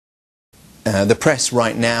The press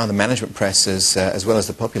right now, the management press as well as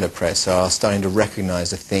the popular press, are starting to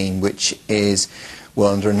recognise a theme which is,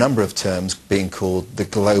 well, under a number of terms, being called the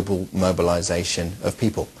global mobilisation of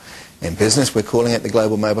people. In business, we're calling it the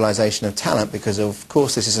global mobilisation of talent because, of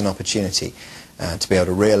course, this is an opportunity to be able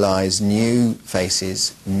to realise new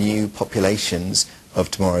faces, new populations of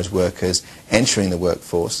tomorrow's workers entering the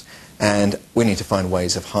workforce, and we need to find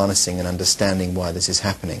ways of harnessing and understanding why this is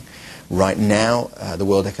happening. Right now, the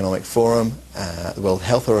World Economic Forum, the World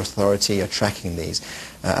Health Authority are tracking these.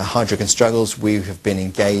 At Hydrogen and Struggles, we have been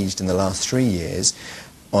engaged in the last 3 years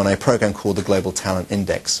on a program called the Global Talent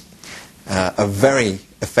Index, a very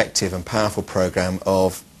effective and powerful program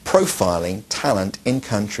of profiling talent in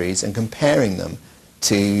countries and comparing them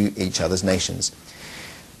to each other's nations.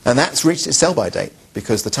 And that's reached its sell-by date,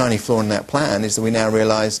 because the tiny flaw in that plan is that we now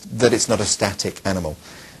realise that it's not a static animal,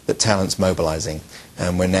 that talent's mobilising.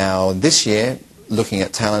 And we're now, this year, looking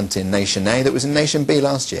at talent in Nation A that was in Nation B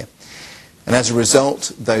last year. And as a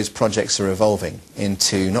result, those projects are evolving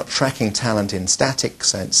into not tracking talent in static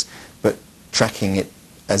sense, but tracking it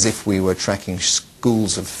as if we were tracking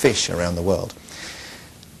schools of fish around the world.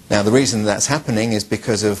 Now, the reason that's happening is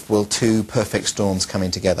because of, well, two perfect storms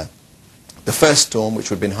coming together. The first storm, which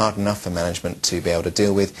would have been hard enough for management to be able to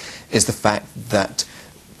deal with, is the fact that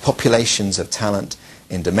populations of talent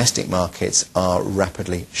in domestic markets are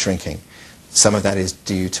rapidly shrinking. Some of that is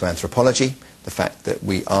due to anthropology, the fact that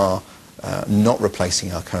we are not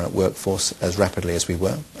replacing our current workforce as rapidly as we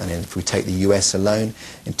were. And if we take the US alone,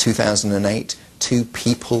 in 2008, 2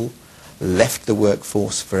 people left the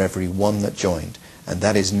workforce for every 1 that joined. And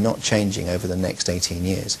that is not changing over the next 18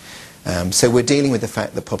 years. So we're dealing with the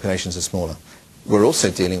fact that populations are smaller. We're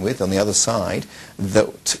also dealing with, on the other side,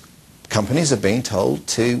 that companies are being told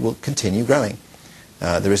to continue growing.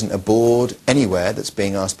 There isn't a board anywhere that's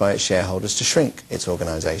being asked by its shareholders to shrink its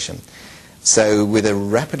organisation. So with a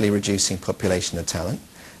rapidly reducing population of talent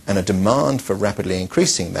and a demand for rapidly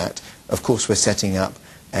increasing that, of course we're setting up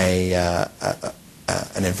an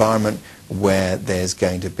environment where there's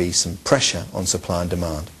going to be some pressure on supply and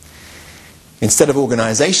demand. Instead of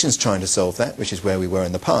organisations trying to solve that, which is where we were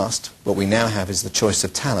in the past, what we now have is the choice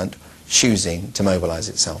of talent choosing to mobilise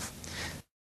itself.